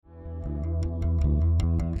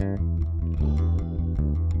All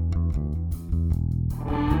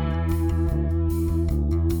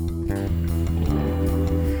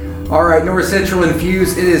right, North Central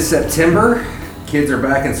Infused. It is September. Kids are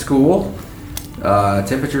back in school.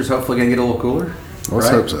 Temperatures hopefully going to get a little cooler. Let's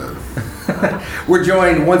hope so. We're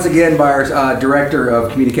joined once again by our Director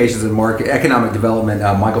of Communications and Economic Development,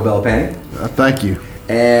 Michael Bellapani. Thank you.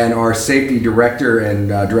 And our Safety Director and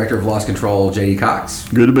Director of Loss Control, J.D. Cox.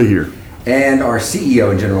 Good to be here. And our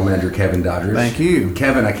CEO and General Manager, Kevin Dodgers. Thank you.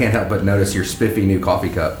 Kevin, I can't help but notice your spiffy new coffee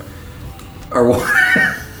cup. Or what?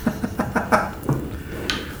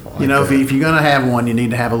 You know, if you're going to have one, you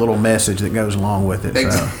need to have a little message that goes along with it.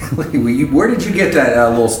 Exactly. Where did you get that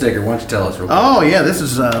little sticker? Why don't you tell us real quick? Oh, yeah. This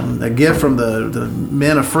is a gift from the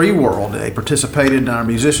Men of Free World. They participated in our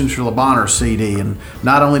Musicians for Le Bonheur CD. And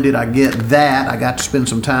not only did I get that, I got to spend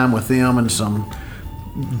some time with them and some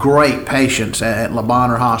great patients at Le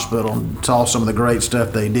Bonheur Hospital and saw some of the great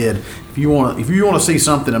stuff they did. If you want to see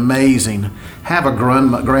something amazing, have a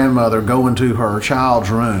grandmother go into her child's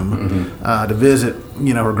room to visit,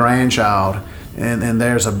 her grandchild, and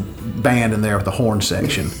there's a band in there with the horn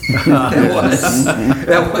section.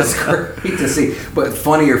 That was great to see, but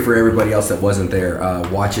funnier for everybody else that wasn't there.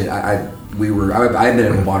 Watch it. I've been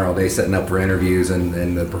in Le Bonheur all day setting up for interviews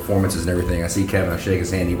and the performances and everything. I see Kevin. I shake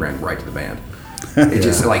his hand. He ran right to the band. It's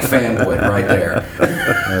just like fanboy right there.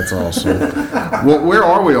 That's awesome. Well, where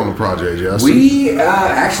are we on the project, Justin? We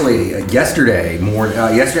actually yesterday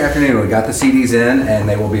afternoon we got the CDs in, and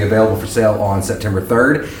they will be available for sale on September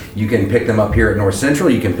 3rd. You can pick them up here at North Central.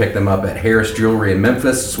 You can pick them up at Harris Jewelry in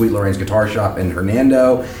Memphis, Sweet Lorraine's Guitar Shop in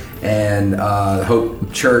Hernando, and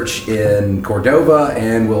Hope Church in Cordova,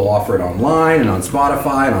 and we'll offer it online and on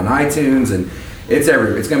Spotify and on iTunes, and it's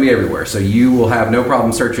everywhere. It's going to be everywhere. So you will have no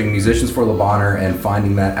problem searching Musicians for Le Bonheur and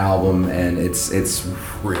finding that album, and it's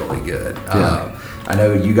really good. Yeah. I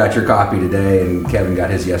know you got your copy today, and Kevin got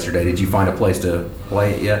his yesterday. Did you find a place to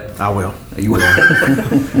play it yet? I will. You will.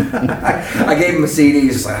 I gave him a CD.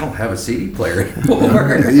 He's just like, I don't have a CD player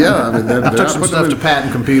anymore. Yeah, I mean, I took some stuff to Pat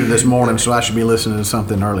and computer this morning, so I should be listening to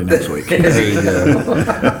something early next week. There you go.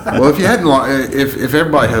 Well, if you hadn't, if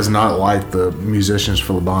everybody has not liked the Musicians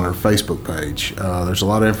for Le Bonheur Facebook page, there's a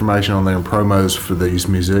lot of information on there and promos for these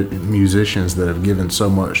musicians that have given so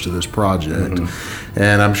much to this project.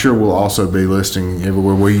 And I'm sure we'll also be listing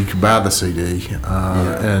everywhere where you can buy the CD.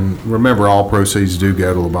 And remember, all proceeds do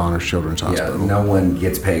go to Le Bonheur Children's Hospital. Yeah, no one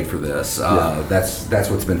gets paid for this. That's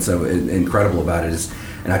what's been so incredible about it is.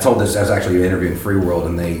 And I told this, I was actually interviewing Free World,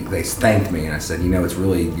 and they thanked me, and I said, it's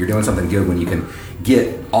really, you're doing something good when you can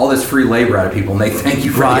get all this free labor out of people, and they thank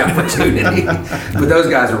you for the opportunity. But those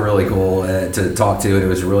guys are really cool to talk to, and it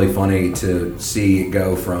was really funny to see it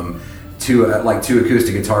go from two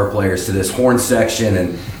acoustic guitar players to this horn section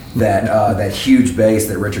and that huge bass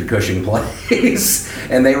that Richard Cushing plays,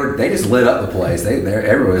 and they just lit up the place.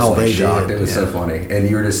 Everyone was shocked. It was so funny, and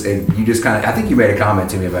you just kind of. I think you made a comment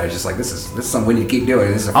to me about it. Just like this is something we need to keep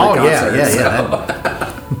doing. This is a free concert.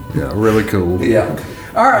 Yeah, really cool. Yeah.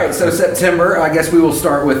 All right, so September. I guess we will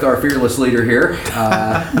start with our fearless leader here.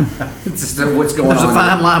 Just what's going on? There's a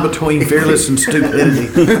fine line between fearless and stupidity,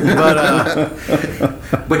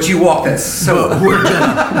 but you walk that so.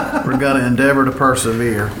 We're gonna endeavor to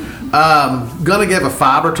persevere. Gonna give a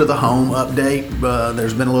fiber to the home update.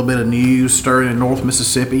 There's been a little bit of news stirring in North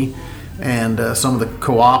Mississippi, and some of the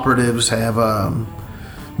cooperatives have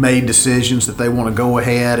made decisions that they want to go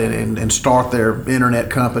ahead and start their internet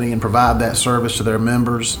company and provide that service to their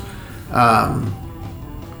members.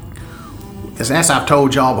 As I've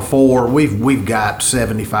told y'all before, we've got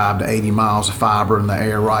 75 to 80 miles of fiber in the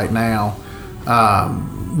air right now.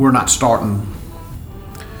 We're not starting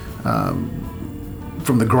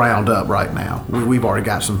from the ground up right now. We've already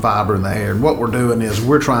got some fiber in the air, and what we're doing is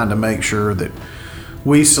we're trying to make sure that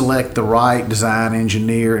we select the right design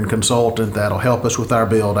engineer and consultant that'll help us with our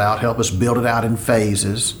build out, help us build it out in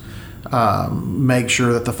phases, make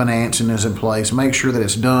sure that the financing is in place, make sure that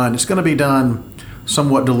it's done. It's going to be done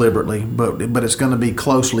somewhat deliberately, but it's going to be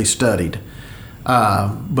closely studied.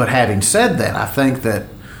 But having said that, I think that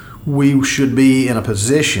we should be in a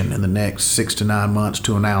position in the next 6 to 9 months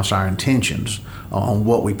to announce our intentions on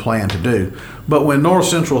what we plan to do. But when North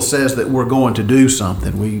Central says that we're going to do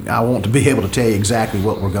something, I want to be able to tell you exactly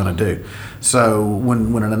what we're going to do. So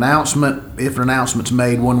when if an announcement's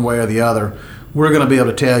made one way or the other, we're going to be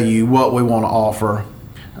able to tell you what we want to offer,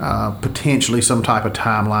 potentially some type of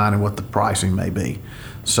timeline and what the pricing may be.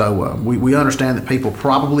 So we understand that people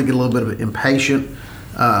probably get a little bit of impatient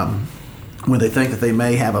when they think that they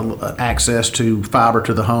may have access to fiber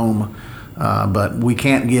to the home, but we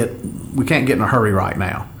can't get in a hurry right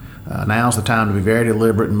now. Now's the time to be very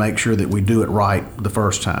deliberate and make sure that we do it right the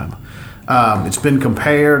first time. It's been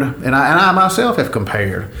compared, and I myself have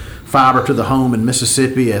compared fiber to the home in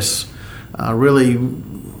Mississippi as really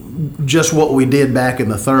just what we did back in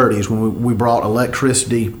the 30s when we brought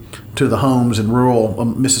electricity to the homes in rural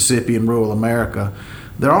Mississippi and rural America.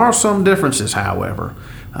 There are some differences, however.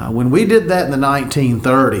 When we did that in the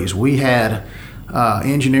 1930s, we had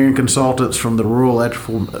engineering consultants from the Rural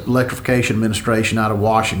Electrification Administration out of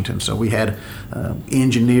Washington. So we had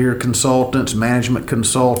engineer consultants, management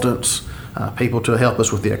consultants, people to help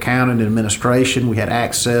us with the accounting and administration. We had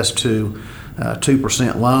access to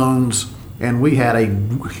 2% loans, and we had a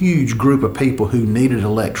huge group of people who needed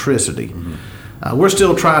electricity. Mm-hmm. We're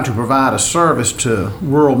still trying to provide a service to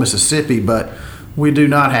rural Mississippi, but we do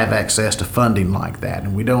not have access to funding like that,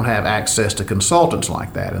 and we don't have access to consultants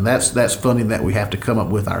like that, and that's funding that we have to come up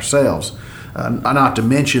with ourselves. Not to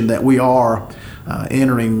mention that we are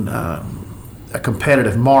entering a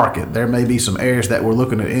competitive market. There may be some areas that we're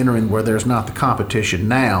looking at entering where there's not the competition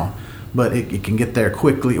now, but it can get there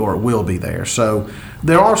quickly or it will be there. So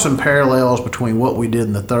there are some parallels between what we did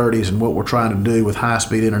in the 30s and what we're trying to do with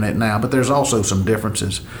high-speed internet now, but there's also some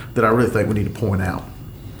differences that I really think we need to point out.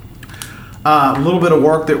 A little bit of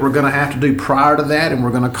work that we're going to have to do prior to that, and we're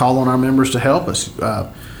going to call on our members to help us.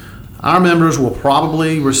 Our members will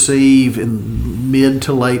probably receive in mid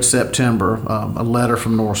to late September a letter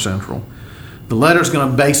from North Central. The letter is going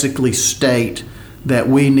to basically state that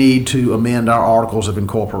we need to amend our articles of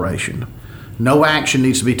incorporation. No action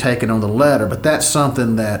needs to be taken on the letter, but that's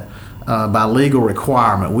something that by legal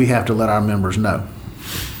requirement we have to let our members know.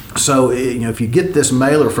 So if you get this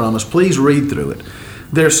mailer from us, please read through it.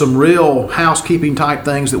 There's some real housekeeping type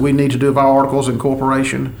things that we need to do with our articles of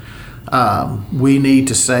incorporation. We need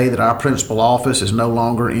to say that our principal office is no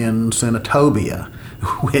longer in Senatobia,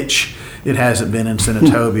 which it hasn't been in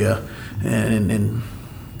Senatobia and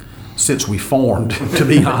since we formed, to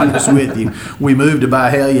be honest with you. We moved to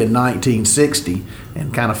Byhalia in 1960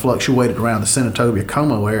 and kind of fluctuated around the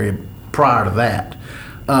Senatobia-Como area prior to that.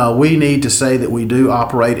 We need to say that we do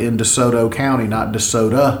operate in DeSoto County, not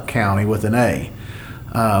DeSoto County with an A.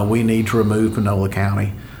 We need to remove Panola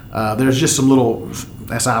County. There's just some little,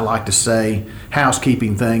 as I like to say,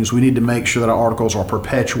 housekeeping things. We need to make sure that our articles are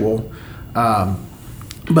perpetual.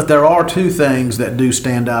 But there are two things that do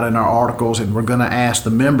stand out in our articles, and we're going to ask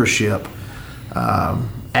the membership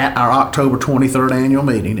at our October 23rd annual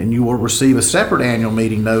meeting, and you will receive a separate annual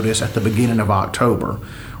meeting notice at the beginning of October,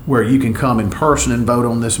 where you can come in person and vote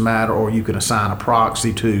on this matter, or you can assign a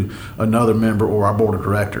proxy to another member or our board of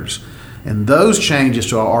directors. And those changes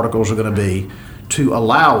to our articles are going to be to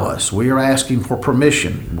allow us. We are asking for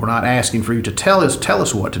permission. We're not asking for you to tell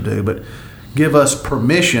us what to do, but give us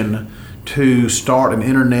permission to start an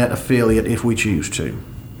internet affiliate if we choose to.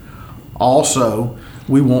 Also,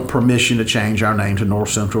 we want permission to change our name to North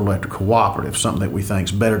Central Electric Cooperative, something that we think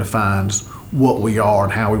is better defines what we are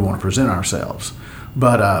and how we want to present ourselves.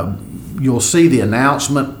 But you'll see the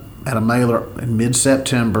announcement at a mailer in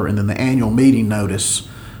mid-September, and then the annual meeting notice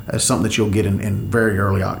as something that you'll get in very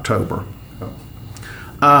early October.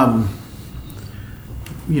 I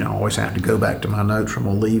always have to go back to my notes, or I'm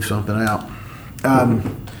going to leave something out.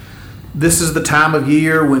 This is the time of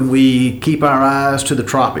year when we keep our eyes to the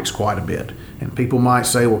tropics quite a bit. And people might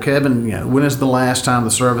say, well, Kevin, when is the last time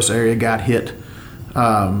the service area got hit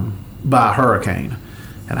by a hurricane?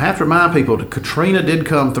 And I have to remind people that Katrina did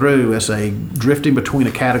come through as a drifting between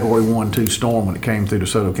a Category 1-2 storm when it came through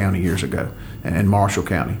DeSoto County years ago and Marshall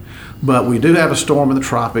County. But we do have a storm in the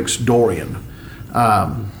tropics, Dorian.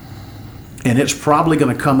 And it's probably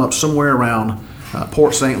going to come up somewhere around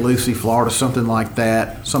Port St. Lucie, Florida, something like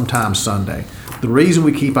that, sometime Sunday. The reason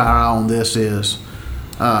we keep our eye on this is,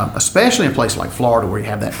 especially in a place like Florida where you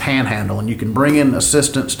have that panhandle and you can bring in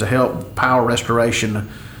assistance to help power restoration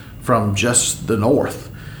from just the north.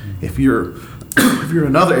 If you're in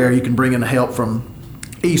another area, you can bring in help from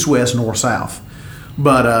east, west, north, south.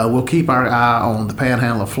 But we'll keep our eye on the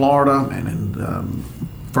panhandle of Florida and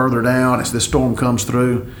further down as this storm comes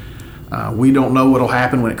through. We don't know what will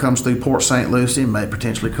happen when it comes through Port St. Lucie. It may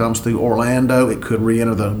potentially comes through Orlando. It could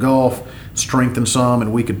re-enter the Gulf, strengthen some,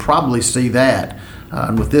 and we could probably see that.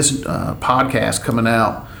 And with this podcast coming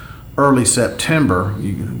out early September,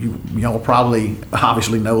 y'all probably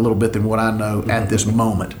obviously know a little bit than what I know at this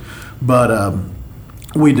moment. But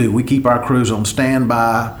we keep our crews on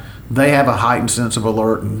standby. They have a heightened sense of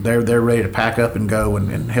alert, and they're ready to pack up and go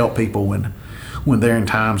and help people when they're in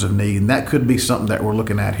times of need. And that could be something that we're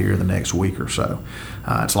looking at here in the next week or so.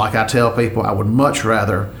 It's like I tell people, I would much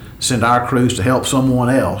rather send our crews to help someone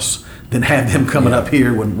else than have them coming up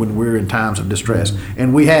here when we're in times of distress.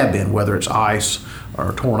 And we have been, whether it's ice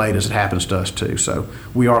or tornadoes, it happens to us too. So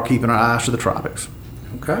we are keeping our eyes to the tropics.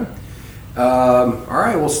 Okay. All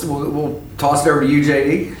right, we'll toss it over to you,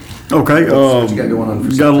 JD. Okay, What you got going on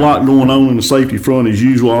for got a lot going on in the safety front as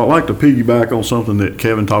usual. I'd like to piggyback on something that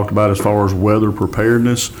Kevin talked about as far as weather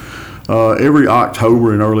preparedness. Every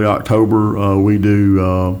October and early October, we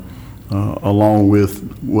do, along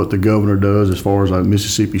with what the governor does as far as our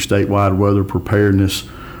Mississippi statewide weather preparedness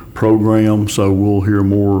program. So we'll hear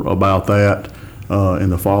more about that in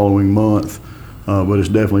the following month. But it's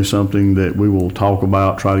definitely something that we will talk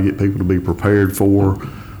about, try to get people to be prepared for,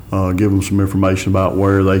 give them some information about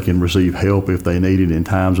where they can receive help if they need it in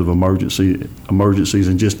times of emergencies,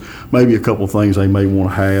 and just maybe a couple of things they may want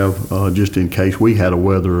to have just in case we had a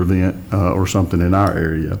weather event or something in our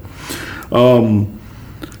area.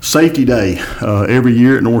 Safety Day, every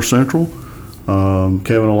year at North Central,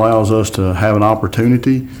 Kevin allows us to have an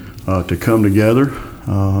opportunity to come together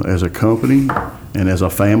as a company and as a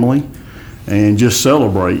family and just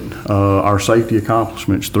celebrate our safety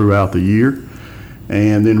accomplishments throughout the year,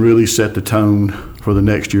 and then really set the tone for the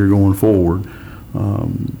next year going forward.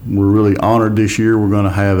 We're really honored this year. We're going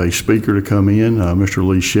to have a speaker to come in, Mr.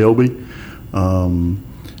 Lee Shelby.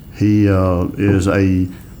 He is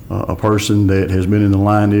a person that has been in the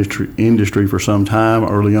line industry for some time.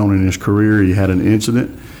 Early on in his career, he had an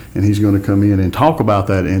incident, and he's going to come in and talk about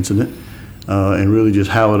that incident and really just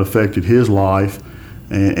how it affected his life,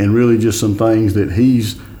 and really just some things that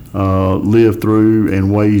he's lived through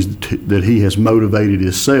and ways that he has motivated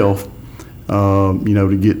himself,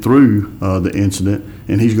 to get through the incident.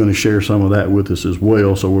 And he's going to share some of that with us as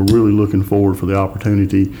well. So we're really looking forward for the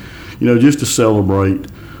opportunity, just to celebrate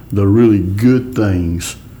the really good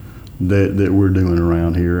things that we're doing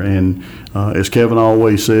around here. And as Kevin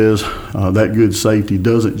always says, that good safety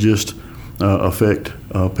doesn't just affect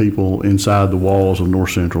people inside the walls of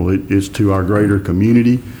North Central. It's to our greater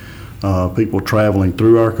community, people traveling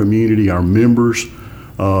through our community, our members,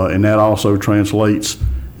 and that also translates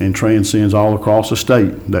and transcends all across the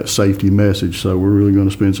state, that safety message. So we're really going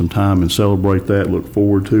to spend some time and celebrate that, look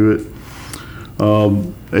forward to it.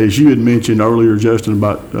 As you had mentioned earlier, Justin,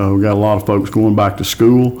 about we got a lot of folks going back to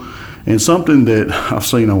school, and something that I've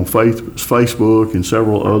seen on Facebook and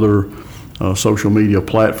several other social media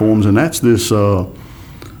platforms, and that's this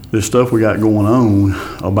stuff we got going on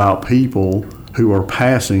about people who are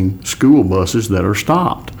passing school buses that are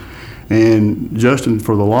stopped. And Justin,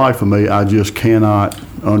 for the life of me, I just cannot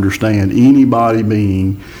understand anybody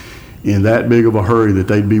being in that big of a hurry that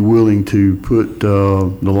they'd be willing to put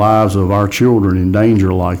the lives of our children in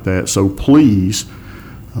danger like that. So please,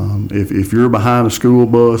 if you're behind a school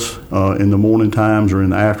bus in the morning times or in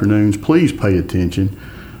the afternoons, please pay attention.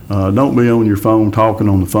 Don't be on your phone, talking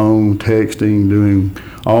on the phone, texting, doing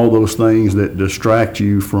all those things that distract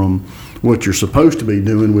you from what you're supposed to be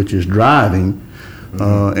doing, which is driving.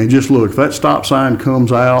 And just look, if that stop sign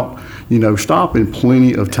comes out, stop in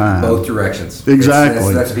plenty of time. Both directions.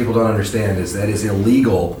 Exactly. That's what people don't understand, is that it's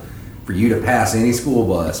illegal for you to pass any school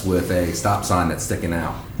bus with a stop sign that's sticking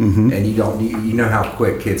out. Mm-hmm. And you know how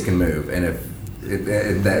quick kids can move. And if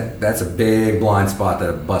that's a big blind spot that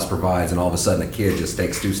a bus provides, and all of a sudden a kid just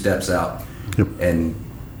takes 2 steps out. Yep. And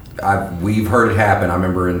we've heard it happen. I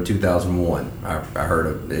remember in 2001, I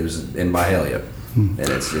heard it was in Byhalia. And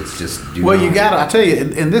it's just... I tell you,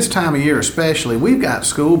 in this time of year especially, we've got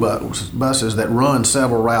school buses that run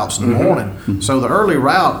several routes in the morning. Mm-hmm. So the early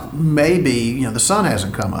route may be, the sun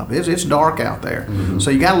hasn't come up. It's dark out there. Mm-hmm.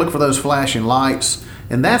 So you got to look for those flashing lights.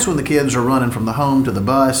 And that's when the kids are running from the home to the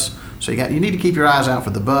bus. So you need to keep your eyes out for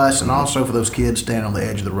the bus and also for those kids standing on the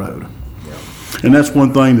edge of the road. And that's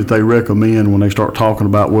one thing that they recommend when they start talking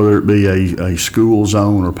about whether it be a school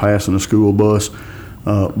zone or passing a school bus.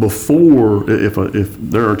 Before, if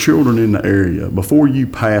there are children in the area, before you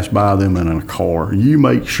pass by them in a car, you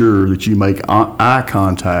make sure that you make eye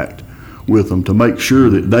contact with them to make sure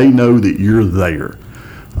that they know that you're there.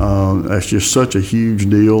 That's just such a huge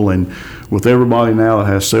deal. And with everybody now that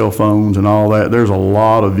has cell phones and all that, there's a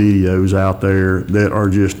lot of videos out there that are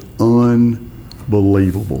just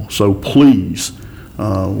unbelievable. So please,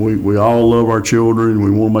 we all love our children. We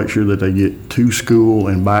want to make sure that they get to school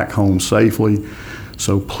and back home safely.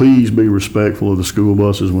 So please be respectful of the school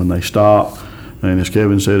buses when they stop. And as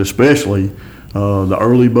Kevin said, especially the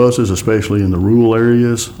early buses, especially in the rural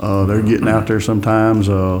areas, they're getting out there sometimes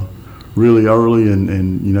really early,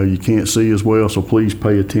 and you can't see as well. So please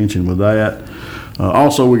pay attention with that.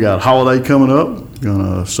 Also, we got a holiday coming up. Going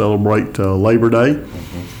to celebrate Labor Day.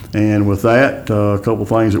 Mm-hmm. And with that, a couple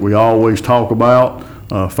things that we always talk about.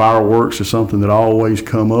 Fireworks is something that always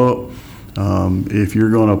come up. If you're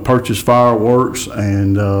going to purchase fireworks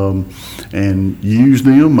and use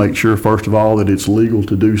them, make sure first of all that it's legal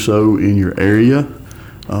to do so in your area,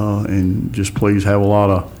 and just please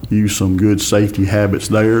use some good safety habits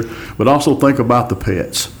there. But also think about the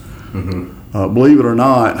pets. Believe it or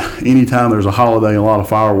not, anytime there's a holiday and a lot of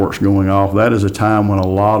fireworks going off, that is a time when a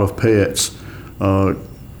lot of pets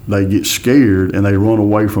they get scared and they run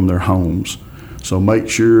away from their homes. So make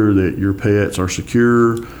sure that your pets are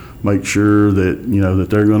secure. Make sure that that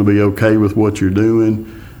they're going to be okay with what you're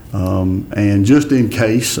doing. And just in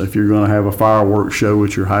case, if you're going to have a fireworks show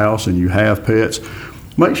at your house and you have pets,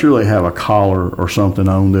 make sure they have a collar or something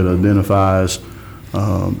on that identifies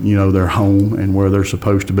their home and where they're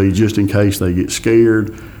supposed to be, just in case they get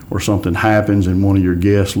scared or something happens and one of your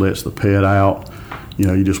guests lets the pet out.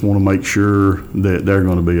 You just want to make sure that they're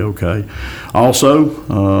going to be okay. Also,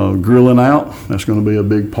 grilling out, that's going to be a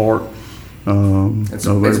big part. It's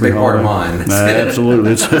a big part of mine.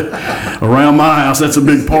 Absolutely. It's around my house, that's a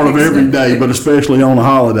big part of every day, but especially on a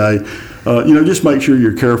holiday. Just make sure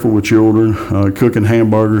you're careful with children, cooking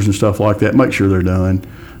hamburgers and stuff like that. Make sure they're done.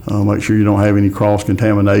 Make sure you don't have any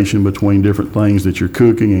cross-contamination between different things that you're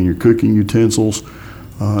cooking and your cooking utensils.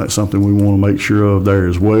 That's something we want to make sure of there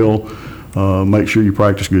as well. Make sure you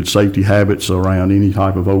practice good safety habits around any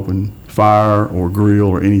type of open fire or grill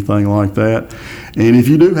or anything like that. And if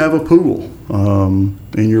you do have a pool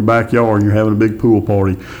in your backyard and you're having a big pool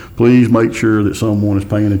party, please make sure that someone is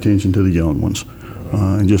paying attention to the young ones.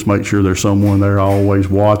 And just make sure there's someone there always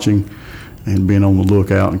watching and being on the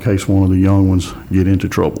lookout in case one of the young ones get into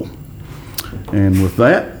trouble. And with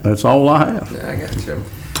that, that's all I have. Yeah, I got you.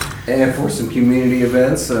 And for some community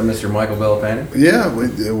events, Mr. Michael Bellapani? Yeah,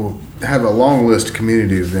 we'll have a long list of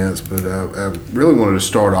community events, but I really wanted to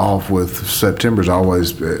start off with September is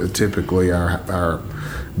always typically our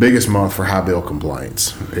biggest month for high bill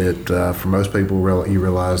complaints. For most people, you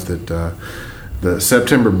realize that the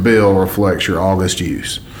September bill reflects your August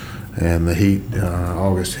use. And the heat,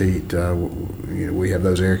 August heat, we have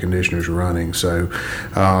those air conditioners running. So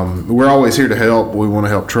we're always here to help. We want to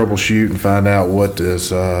help troubleshoot and find out what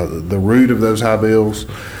is the root of those high bills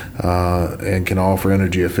and can offer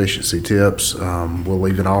energy efficiency tips. We'll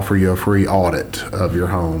even offer you a free audit of your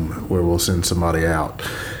home where we'll send somebody out.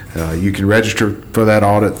 You can register for that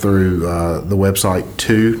audit through the website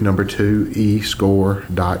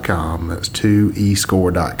 2escore.com. That's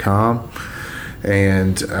 2escore.com.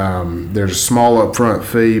 And there's a small upfront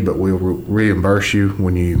fee, but we'll reimburse you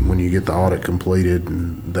when you get the audit completed,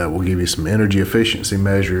 and that will give you some energy efficiency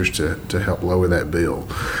measures to help lower that bill.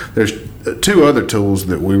 There's two other tools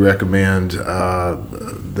that we recommend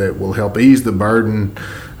that will help ease the burden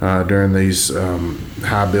during these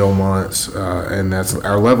high bill months, and that's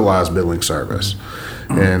our levelized billing service.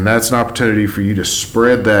 And that's an opportunity for you to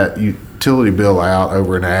spread that utility bill out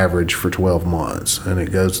over an average for 12 months. And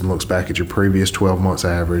it goes and looks back at your previous 12 months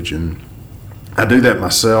average. And I do that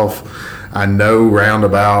myself. I know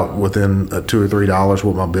roundabout within $2 or $3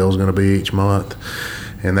 what my bill is going to be each month.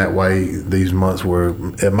 And that way, these months where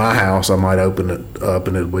at my house I might open it up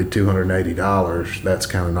and it'll be $280, that's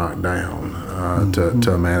kind of knocked down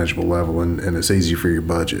to a manageable level, and it's easy for your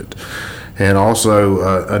budget. And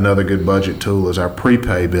also another good budget tool is our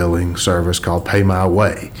prepay billing service called Pay My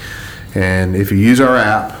Way. And if you use our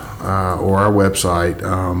app or our website,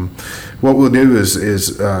 what we'll do is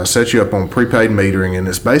set you up on prepaid metering, and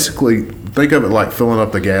it's basically, think of it like filling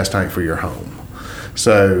up the gas tank for your home.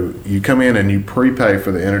 So you come in and you prepay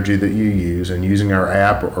for the energy that you use, and using our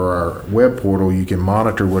app or our web portal, you can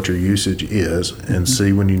monitor what your usage is and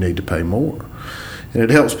see when you need to pay more. And it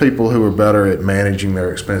helps people who are better at managing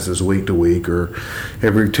their expenses week to week or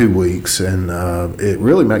every 2 weeks, and it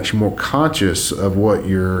really makes you more conscious of what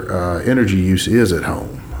your energy use is at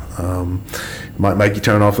home. It might make you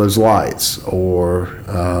turn off those lights or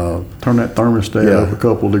turn that thermostat up a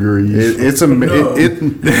couple degrees.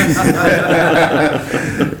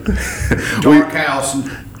 Dark house,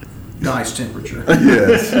 nice temperature.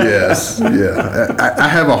 Yes. I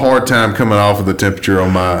have a hard time coming off of the temperature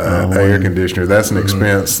on my air conditioner. That's an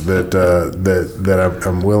expense that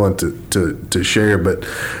I'm willing to share, but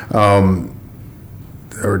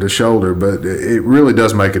or to shoulder, but it really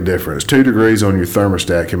does make a difference. 2 degrees on your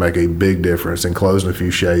thermostat can make a big difference in closing a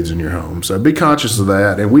few shades in your home. So be conscious of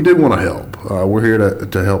that, and we do want to help. We're here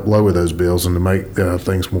to help lower those bills and to make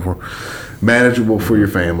things more manageable for your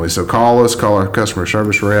family. So call us, call our customer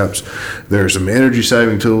service reps. There's some energy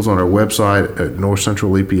saving tools on our website at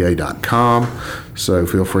northcentralepa.com, so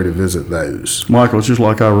feel free to visit those. Michael, it's just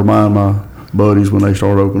like I remind my buddies when they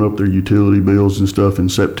start opening up their utility bills and stuff in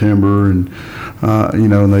September, and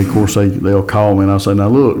and they, of course, they'll call me and I'll say, now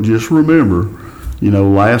look, just remember,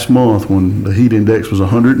 last month when the heat index was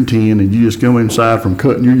 110 and you just go inside from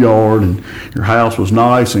cutting your yard and your house was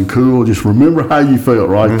nice and cool, just remember how you felt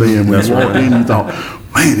right then when you walked in. You thought,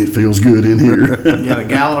 man, it feels good in here. You got a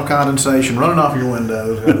gallon of condensation running off your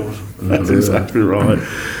windows. That's exactly right.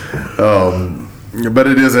 But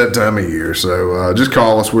it is that time of year, so just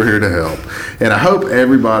call us. We're here to help. And I hope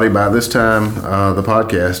everybody, by this time the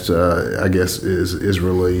podcast, I guess, is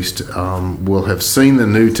released, will have seen the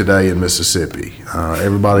new Today in Mississippi.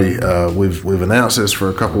 Everybody, we've announced this for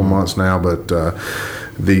a couple of months now, but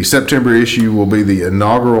the September issue will be the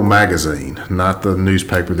inaugural magazine, not the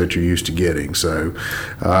newspaper that you're used to getting. So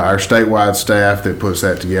our statewide staff that puts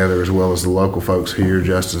that together, as well as the local folks here,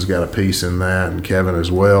 Justin's got a piece in that, and Kevin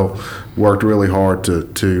as well, worked really hard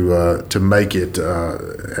to make it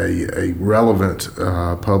a relevant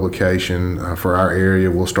publication for our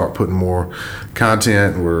area. We'll start putting more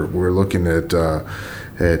content. We're looking at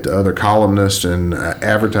other columnists and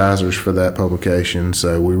advertisers for that publication.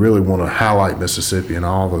 So we really want to highlight Mississippi and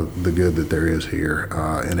all the good that there is here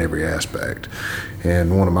in every aspect.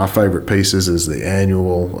 And one of my favorite pieces is the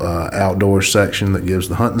annual outdoors section that gives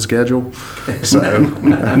the hunting schedule. So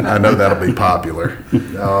I know that'll be popular.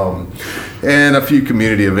 And a few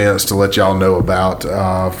community events to let y'all know about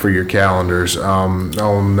for your calendars. On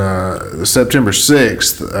September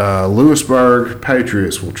 6th, Lewisburg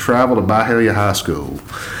Patriots will travel to Byhalia High School.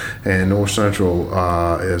 And North Central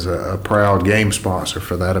is a proud game sponsor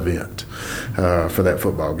for that event, for that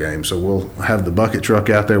football game. So we'll have the bucket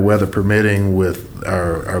truck out there, weather permitting, with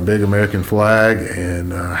our big American flag,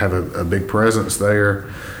 and have a big presence there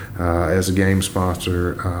as a game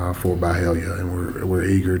sponsor for Byhalia. And we're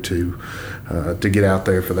eager to get out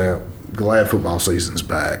there for that. Glad football season's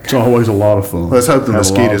back. It's always a lot of fun. Let's hope the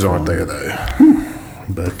mosquitoes aren't there, though.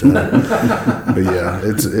 But yeah,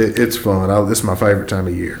 it's fun. This is my favorite time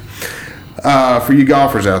of year. For you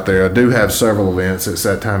golfers out there, I do have several events. It's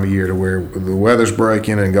that time of year to where the weather's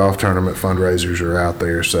breaking and golf tournament fundraisers are out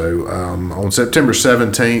there. So on September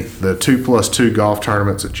 17th, the 2+2 golf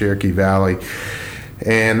tournaments at Cherokee Valley.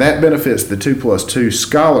 And that benefits the 2+2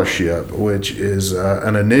 scholarship, which is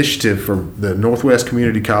an initiative for the Northwest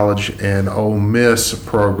Community College and Ole Miss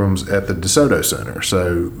programs at the DeSoto Center.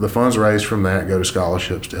 So the funds raised from that go to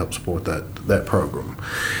scholarships to help support that program.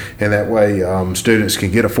 And that way students can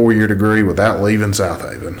get a 4-year degree without leaving South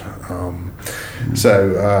Haven.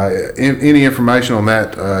 Any information on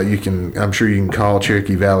that, I'm sure you can call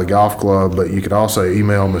Cherokee Valley Golf Club, but you could also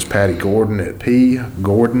email Miss Patty Gordon at pgordon,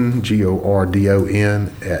 Gordon,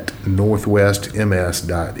 at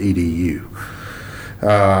northwestms.edu.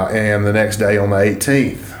 And the next day on the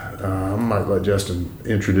 18th, I might let Justin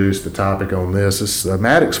introduce the topic on this. This the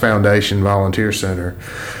Maddox Foundation Volunteer Center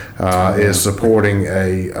is supporting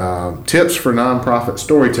a Tips for Nonprofit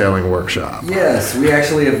Storytelling workshop. Yes, we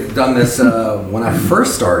actually have done this when I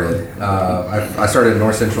first started. I started at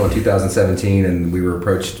North Central in 2017, and we were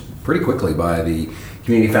approached pretty quickly by the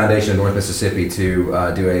Community Foundation of North Mississippi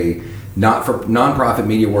to do a nonprofit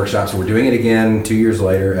media workshop. So we're doing it again 2 years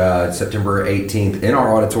later, September 18th, in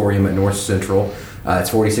our auditorium at North Central.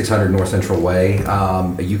 It's 4600 North Central Way.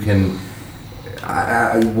 You can.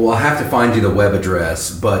 I will have to find you the web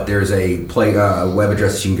address, but there's a web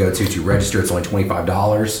address that you can go to register. It's only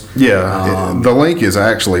 $25. Yeah, the link is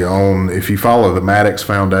actually on. If you follow the Maddox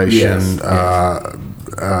Foundation on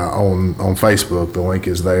Facebook, the link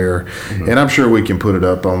is there, and I'm sure we can put it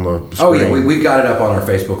up on the screen. Oh yeah, we've got it up on our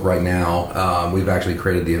Facebook right now. We've actually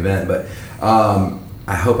created the event, but.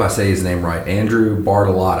 I hope I say his name right. Andrew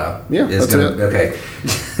Bartolotta. Yeah, that's it. Okay.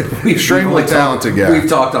 Extremely talented guy. We've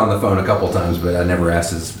talked on the phone a couple of times, but I never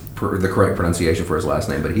asked the correct pronunciation for his last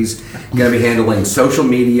name. But he's going to be handling social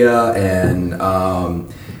media and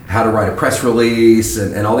how to write a press release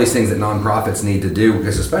and all these things that nonprofits need to do,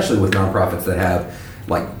 because especially with nonprofits that have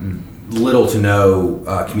like little to no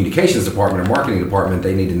communications department or marketing department,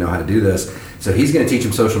 they need to know how to do this. So he's going to teach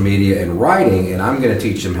them social media and writing, and I'm going to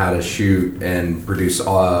teach them how to shoot and produce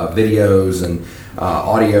videos and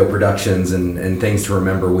audio productions and things to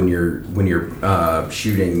remember when you're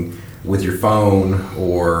shooting with your phone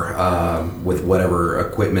or with whatever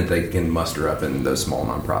equipment they can muster up in those small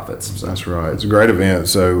nonprofits. So. That's right. It's a great event.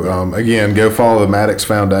 So again, go follow the Maddox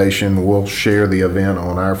Foundation. We'll share the event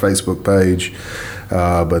on our Facebook page.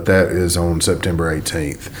 But that is on September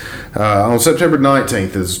 18th. On September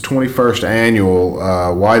 19th is 21st annual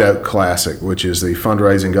White Oak Classic, which is the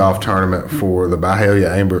fundraising golf tournament for the Byhalia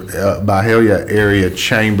Area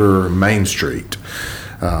Chamber Main Street.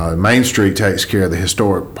 Main Street takes care of the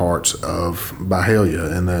historic parts of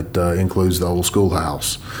Byhalia, and that includes the old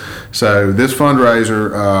schoolhouse. So this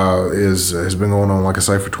fundraiser has been going on, like I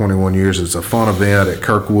say, for 21 years. It's a fun event at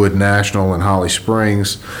Kirkwood National in Holly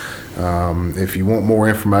Springs. If you want more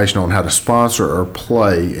information on how to sponsor or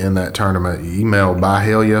play in that tournament, email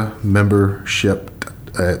Byhalia membership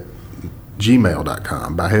at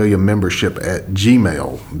gmail.com. Byhalia membership at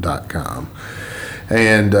gmail.com.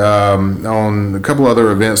 And on a couple other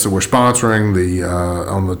events that we're sponsoring,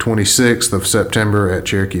 on the 26th of September at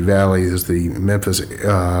Cherokee Valley is the Memphis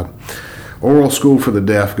Oral School for the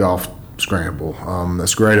Deaf Golf Scramble.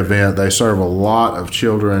 That's a great event. They serve a lot of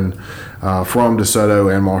children from DeSoto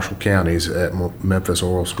and Marshall counties at Memphis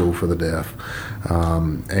Oral School for the Deaf.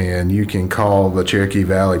 And you can call the Cherokee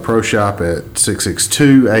Valley Pro Shop at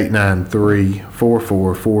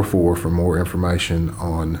 662-893-4444 for more information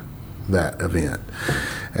on that event.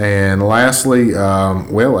 And lastly,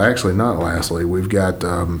 actually not lastly, we've got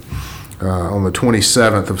on the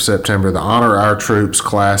 27th of September the Honor Our Troops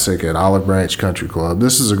Classic at Olive Branch Country Club.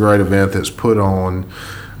 This is a great event that's put on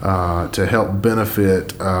to help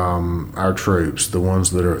benefit our troops, the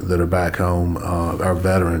ones that are back home, our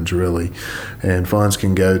veterans really. And funds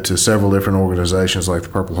can go to several different organizations like the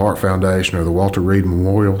Purple Heart Foundation or the Walter Reed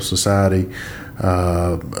Memorial Society,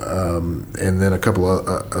 and then a couple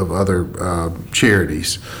of other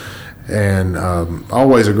charities. And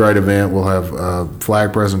always a great event. We'll have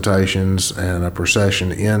flag presentations and a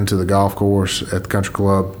procession into the golf course at the country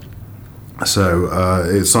club. So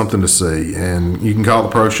it's something to see. And you can call the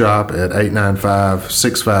Pro Shop at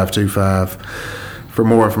 895-6525 for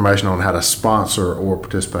more information on how to sponsor or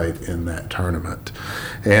participate in that tournament.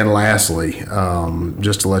 And lastly,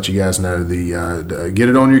 just to let you guys know, get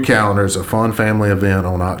it on your calendar. It's a fun family event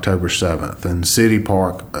on October 7th in City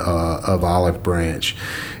Park of Olive Branch.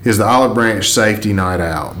 Is the Olive Branch Safety Night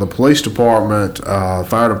Out. The police department,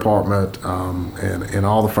 fire department, and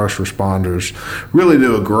all the first responders really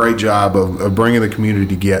do a great job of bringing the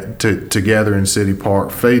community together in City Park,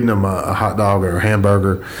 feeding them a hot dog or a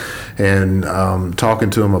hamburger, and talking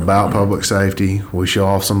to them about public safety. We show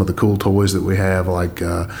off some of the cool toys that we have, like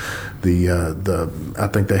I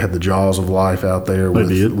think they had the Jaws of Life out there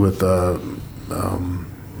with a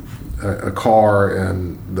car,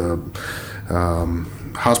 and the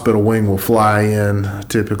hospital wing will fly in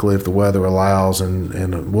typically if the weather allows,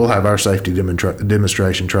 and we'll have our safety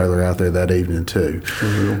demonstration trailer out there that evening too.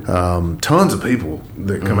 Mm-hmm. Tons of people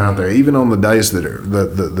that come out there, even on the days that are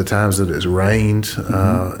the times that it's rained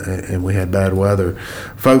and we had bad weather.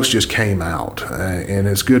 Folks just came out, and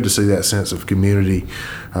it's good to see that sense of community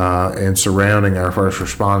and surrounding our first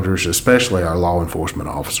responders, especially our law enforcement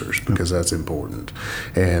officers, because that's important.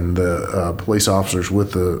 And the police officers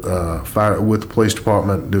with the police department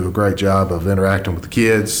do a great job of interacting with the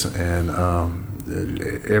kids, and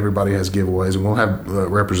everybody has giveaways, and we'll have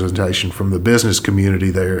representation from the business community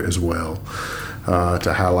there as well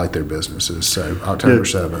to highlight their businesses. So October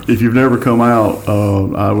 7th. If you've never come out,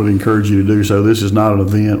 I would encourage you to do so. This is not an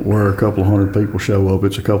event where a couple hundred people show up.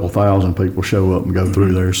 It's a couple thousand people show up and go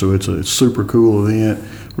through there. So it's a super cool event,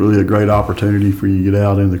 really a great opportunity for you to get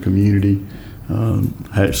out in the community,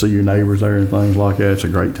 see your neighbors there and things like that. It's a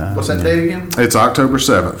great time. What's that date again? It's October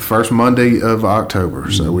 7th, first Monday of October.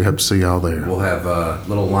 So we hope to see y'all there. We'll have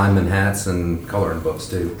little lineman hats and coloring books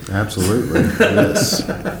too. Absolutely. Yes.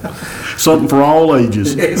 Something for all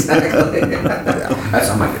ages. Exactly.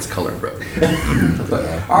 I might get coloring book.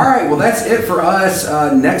 All right. Well, that's it for us.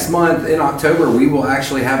 Next month in October, we will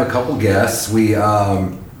actually have a couple guests. We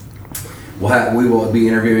will be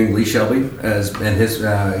interviewing Lee Shelby and his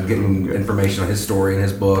getting information on his story and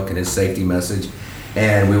his book and his safety message,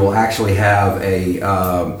 and we will actually have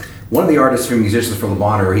one of the artists and musicians from Le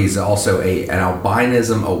Bonheur. He's also an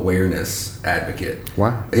albinism awareness advocate.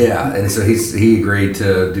 Wow. Yeah, and so he agreed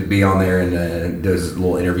to be on there and does a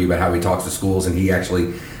little interview about how he talks to schools, and he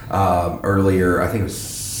actually earlier, I think it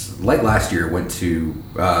was late last year, went to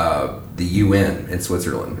the UN in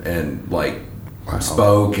Switzerland and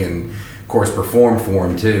spoke and of course performed for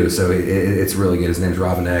him too. So it's really good. His name's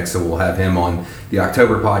Robin X, so we'll have him on the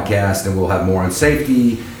October podcast, and we'll have more on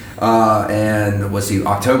safety. And let's see,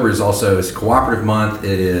 October is also it's cooperative month.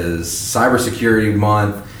 It is cybersecurity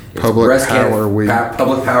month. It's Public Power Week.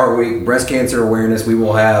 Public Power Week. Breast cancer awareness. We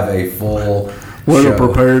will have a full weather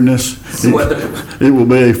preparedness. It will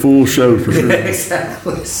be a full show for sure.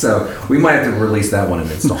 Exactly. So we might have to release that one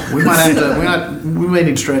and install. We may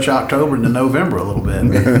need to stretch October into November a little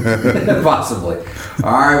bit. Possibly.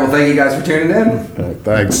 All right. Well, thank you guys for tuning in.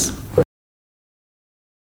 Thanks.